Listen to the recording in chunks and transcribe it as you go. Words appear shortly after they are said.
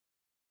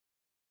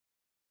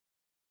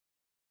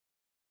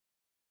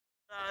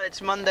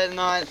It's Monday the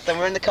 9th and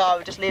we're in the car,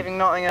 we're just leaving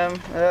Nottingham.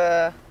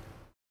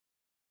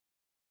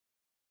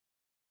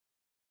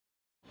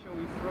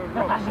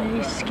 I'm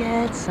really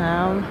scared,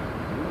 Sam.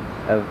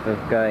 Of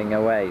going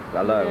away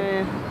alone?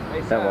 Yeah.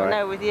 Don't worry.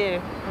 No, with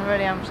you. I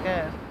really am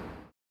scared.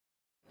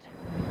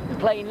 The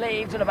plane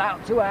leaves in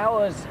about 2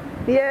 hours.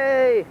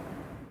 Yay!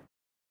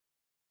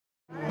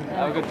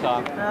 Have a good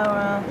time. Oh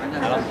well.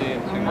 And I'll see you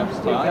in 2 months'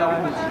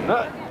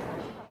 time.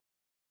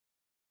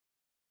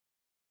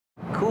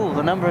 Cool,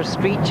 the number of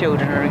street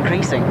children are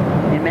increasing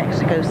in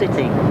Mexico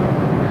City.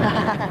 Now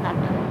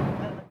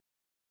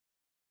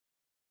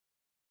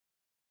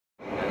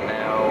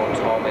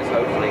Tom is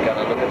hopefully going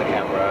to look at the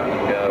camera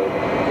and go,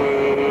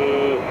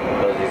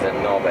 because he's a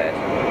knobhead.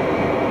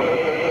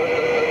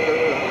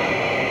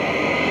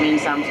 Me and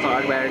Sam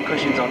started wearing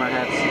cushions on our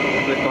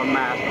heads. We've gone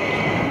mad.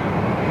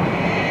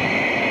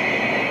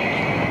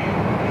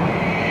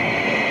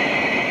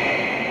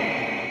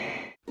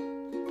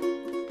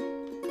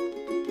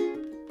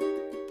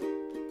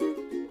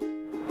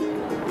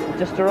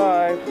 Just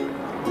arrived.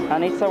 I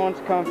need someone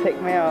to come and pick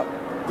me up.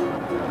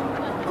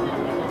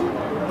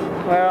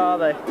 Where are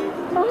they?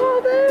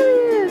 Oh, there he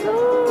is!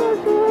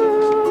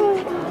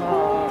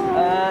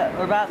 Oh,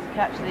 we're about to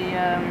catch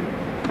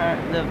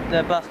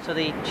the bus to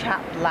the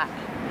Chaplack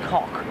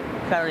Cock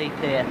ferry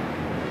pier.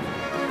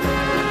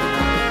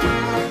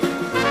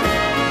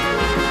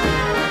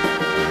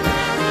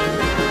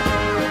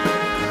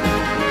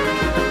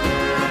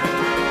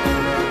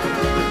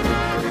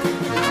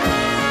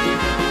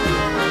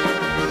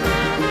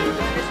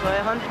 This way,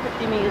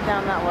 150 metres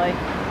down that way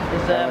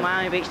is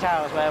Miami Beach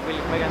Towers, where we're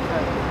going to go.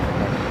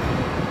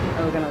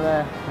 Oh, we're going to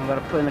there. I've got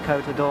to put in the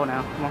code to the door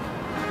now. Come on.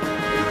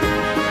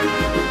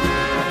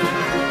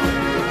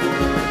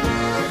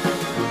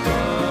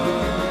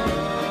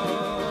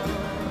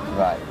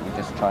 Right, we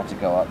just tried to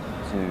go up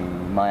to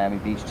Miami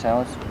Beach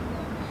Towers.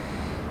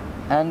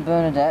 And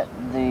Bernadette,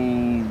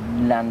 the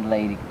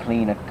landlady,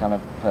 cleaner kind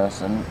of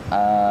person,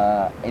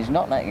 is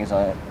not letting us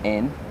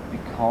in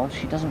because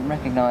she doesn't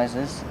recognise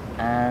us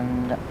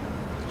and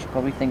she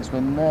probably thinks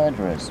we're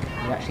murderers.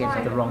 We actually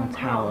entered the wrong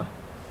tower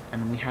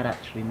and we had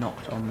actually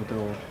knocked on the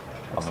door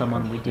of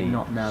someone we did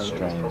not know,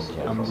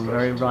 and we were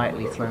very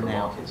rightly thrown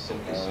out.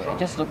 It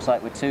just looks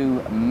like we're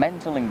two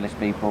mental English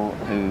people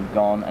who've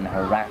gone and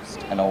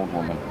harassed an old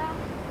woman.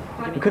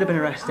 We could have been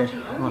arrested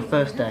on our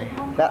first day.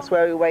 That's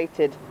where we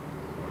waited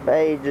for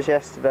ages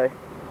yesterday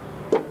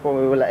before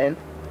we were let in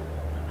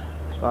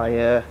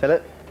by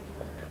Philip.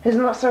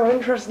 Isn't that so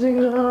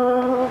interesting?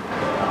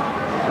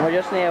 And we're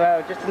just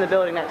near, just in the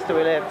building next to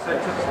where we live. So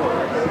it's a store.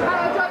 The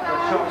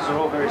shops are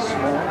all very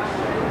small.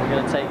 We're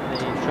going to take the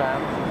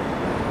tram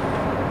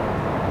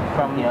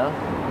from here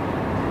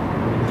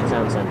to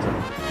town centre.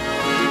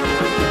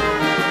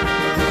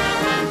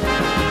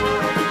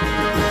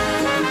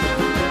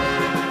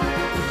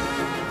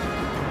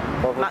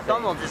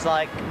 McDonald's is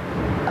like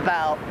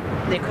about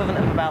the equivalent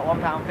of about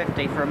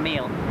 £1.50 for a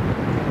meal,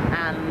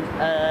 and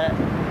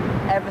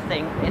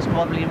everything is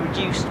probably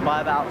reduced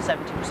by about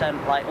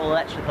 70%, like all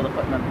electrical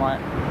equipment.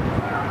 Like,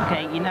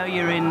 okay, you know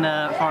you're in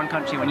a foreign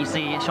country when you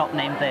see a shop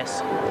named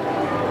this.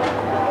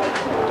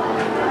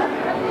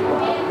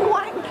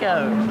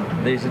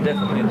 Wanko! These are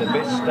definitely the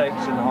best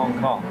steaks in Hong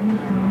Kong.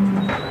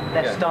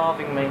 They're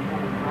starving me.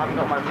 I haven't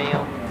got my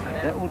meal.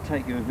 That will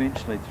take you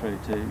eventually through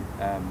to,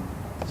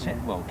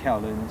 well,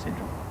 Kowloon, etc.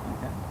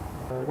 Okay.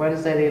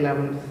 Wednesday the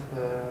 11th,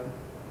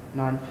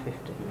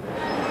 9:50.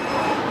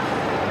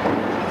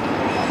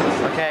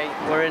 Okay,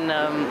 we're in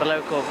the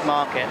local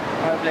market.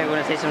 Hopefully we're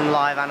going to see some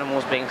live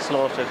animals being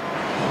slaughtered. You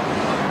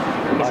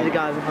can see the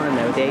guys behind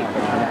there with the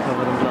apron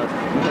covered in blood.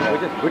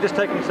 We're just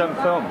taking some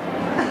film.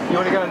 You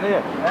want to go in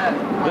there? Yeah.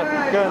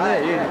 Go in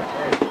there, yeah.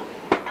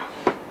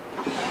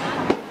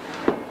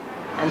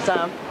 And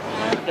Sam,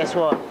 guess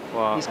what?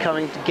 What? He's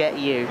coming to get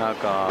you. Oh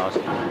God.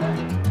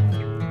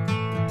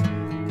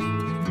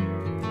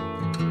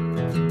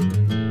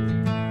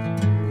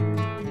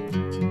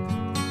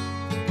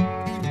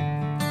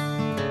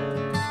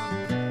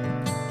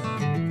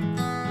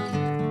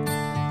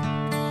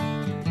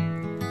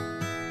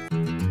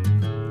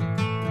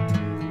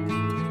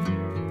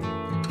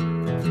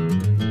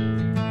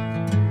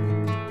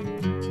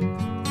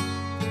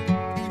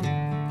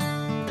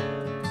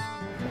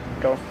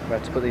 We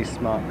have to put these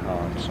smart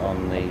cards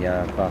on the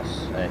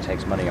bus and it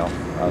takes money off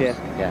us.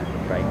 Yeah,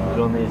 great.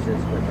 Put on these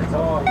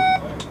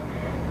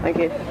Thank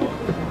you.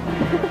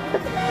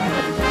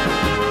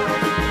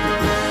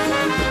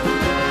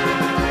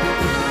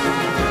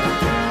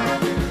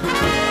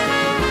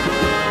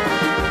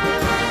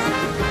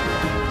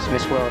 It's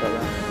Miss World up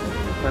there.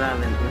 Well,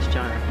 I'm in Miss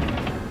China.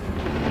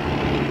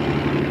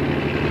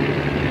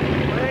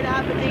 We're in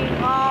Aberdeen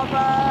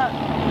Harbour!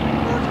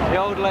 The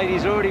old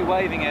lady's already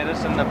waving at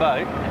us in the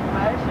boat.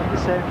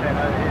 We're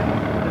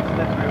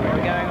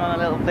going on a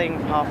little thing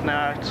for half an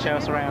hour to show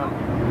us around.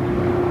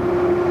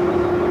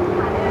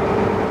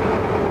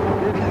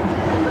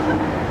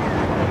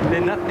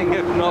 They're nothing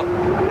if not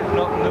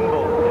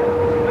nimble.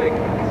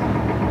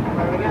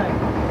 Where are we going?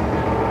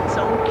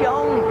 Honk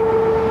Kong!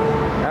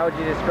 How would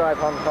you describe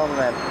Hong Kong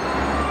then?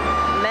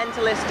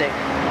 Mentalistic.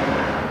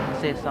 I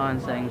see a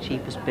sign saying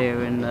cheapest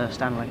beer in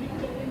Stanley.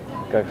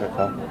 Go for it,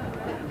 Tom.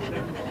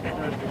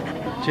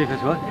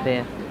 Cheapest what?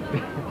 Beer.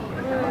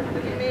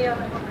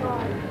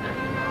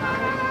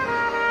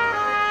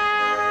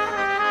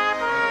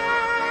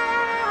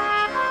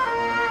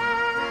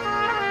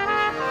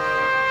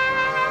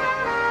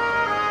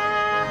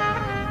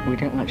 We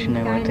don't actually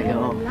know where to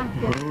go off.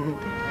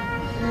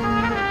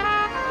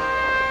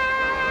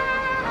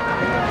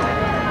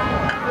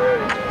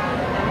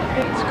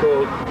 It's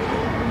called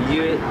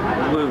Yue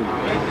Wu.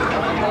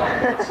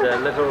 It's a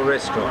little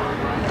restaurant.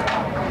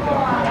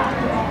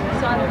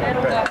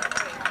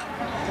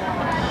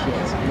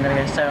 Shit, I'm gonna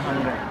get so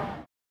hungry.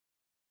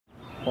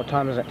 What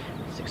time is it?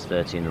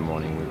 6:30 in the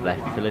morning. We've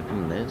left Philip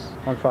and Liz.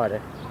 On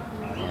Friday.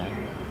 Yeah.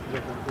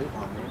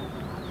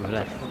 We've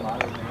left.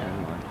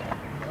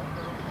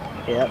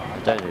 Yep.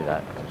 Don't do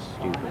that. It's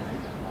stupid.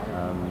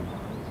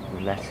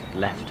 We've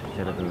left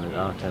Philip and Liz.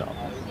 Oh, turn it off.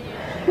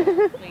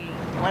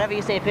 Whenever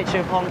you see a picture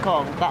of Hong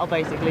Kong, that'll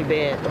basically be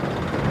it.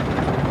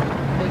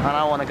 And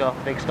I want to go off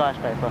a big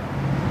skyscraper.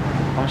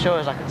 I'm sure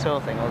it's like a tour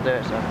thing, I'll do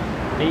it, so.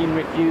 Dean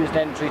refused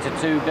entry to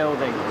 2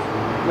 buildings.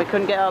 We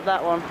couldn't get up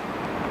that one.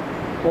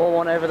 Or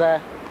one over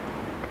there.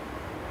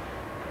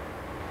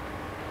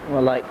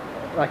 Well, like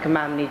a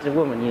man needs a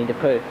woman, you need a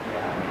poo.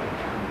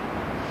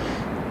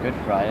 Good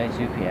Friday,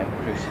 2 p.m.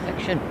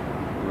 Crucifixion.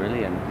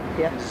 Brilliant.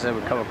 Yeah. So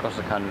we come across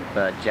a kind of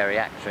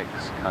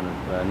geriatrics kind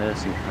of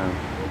nursing home.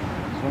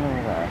 There's one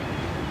over there.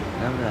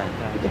 Over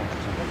there.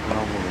 An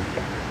old woman.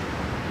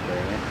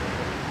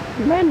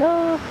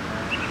 Menno!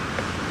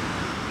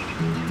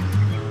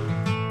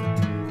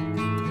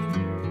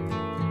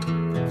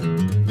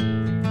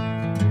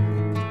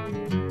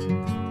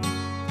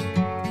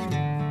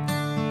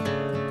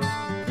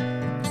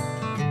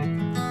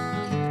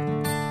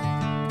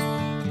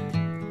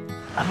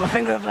 I have my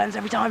finger up lens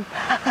every time.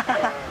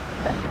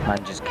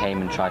 Man just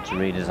came and tried to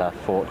read us our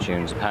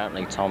fortunes.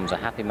 Apparently Tom's a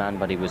happy man,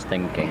 but he was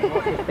thinking.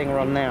 What's this thing we're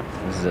on now?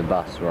 This is a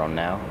bus we're on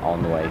now,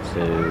 on the way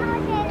to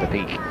the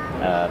peak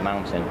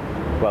mountain.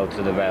 Well,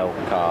 to the rail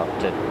car,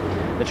 to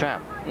the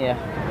tram. Yeah.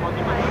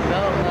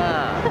 Film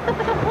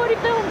that! What he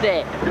filmed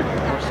it?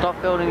 Well, stop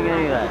filming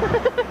anyway.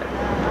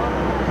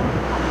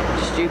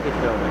 Stupid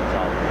filming,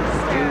 Tom.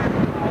 Stupid.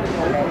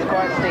 It's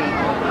quite steep.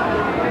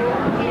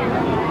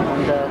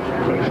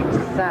 And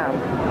Sam.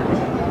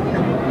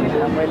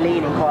 And we're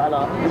leaning quite a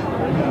lot.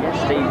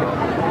 Steep.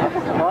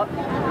 What?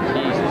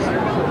 Jesus.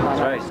 It's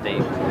very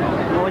steep.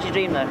 What was your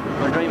dream though?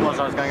 My dream was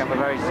I was going up a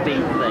very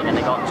steep thing and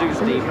it got too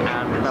steep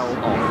and fell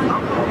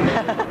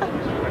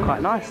off.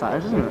 Quite nice that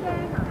is, isn't it?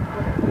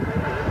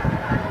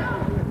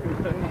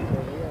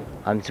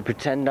 I'm to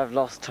pretend I've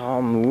lost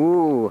Tom.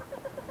 Ooh.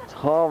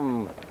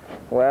 Tom,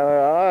 where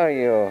are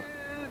you?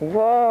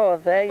 Whoa,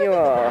 there you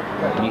are.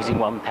 Using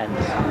 1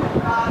 pence.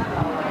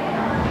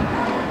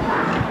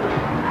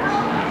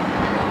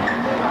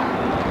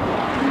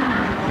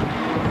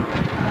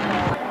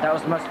 That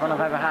was the most fun I've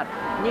ever had.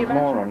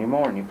 Moron, you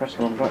moron, you press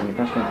the wrong button, you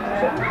press the wrong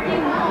button.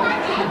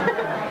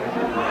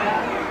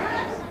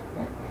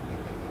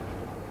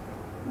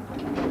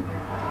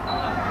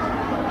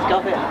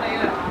 Stop it.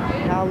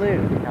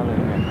 Kowloon.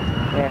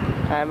 Yeah.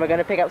 And we're going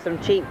to pick up some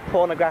cheap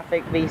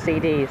pornographic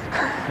VCDs.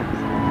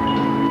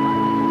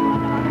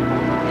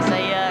 It's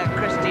a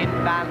Christian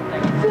band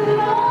thing.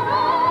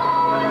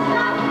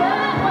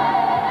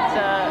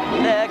 So,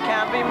 there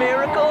can be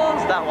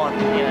miracles. That one.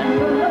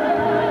 Yeah.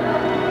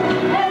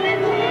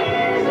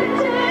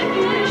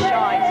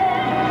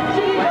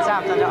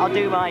 I'll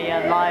do my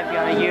live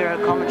Euro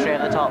commentary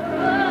at the top,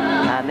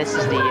 and this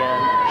is the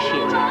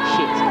shit.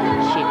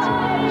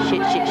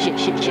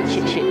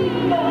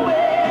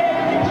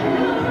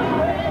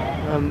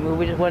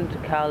 We just went to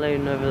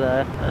Kowloon over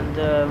there, and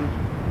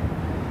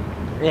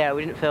yeah,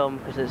 we didn't film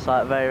because it's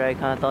like very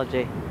kind of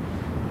dodgy.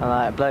 And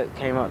like a bloke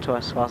came up to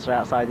us whilst we're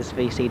outside this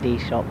VCD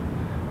shop,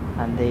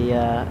 and he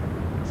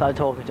started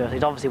talking to us.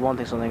 He's obviously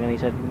wanting something, and he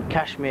said,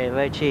 "Cashmere,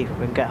 very cheap.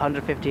 We can get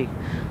 $150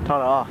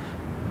 off."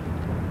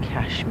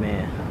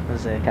 Cashmere,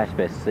 was it?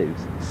 Cashmere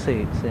suits.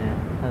 Suits, yeah,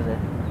 that's it.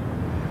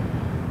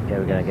 Yeah,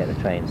 we're going to get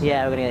the trains.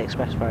 Yeah, we're going to get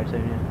express very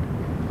soon,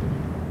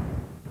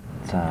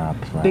 yeah.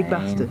 Big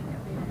bastard.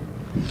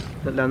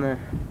 Look down there.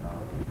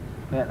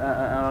 Yeah,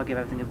 I'll give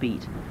everything a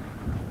beat.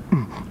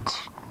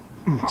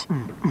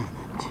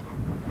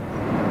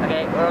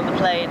 Okay, we're on the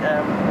plane.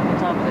 What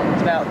time is it?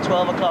 It's about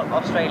 12 o'clock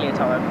Australia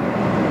time.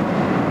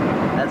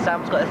 And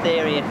Sam's got a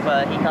theory: if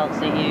he can't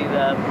see you,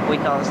 we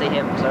can't see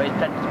him, so he's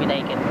pretending to be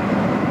naked.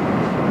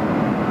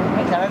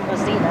 Makes everyone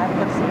see that.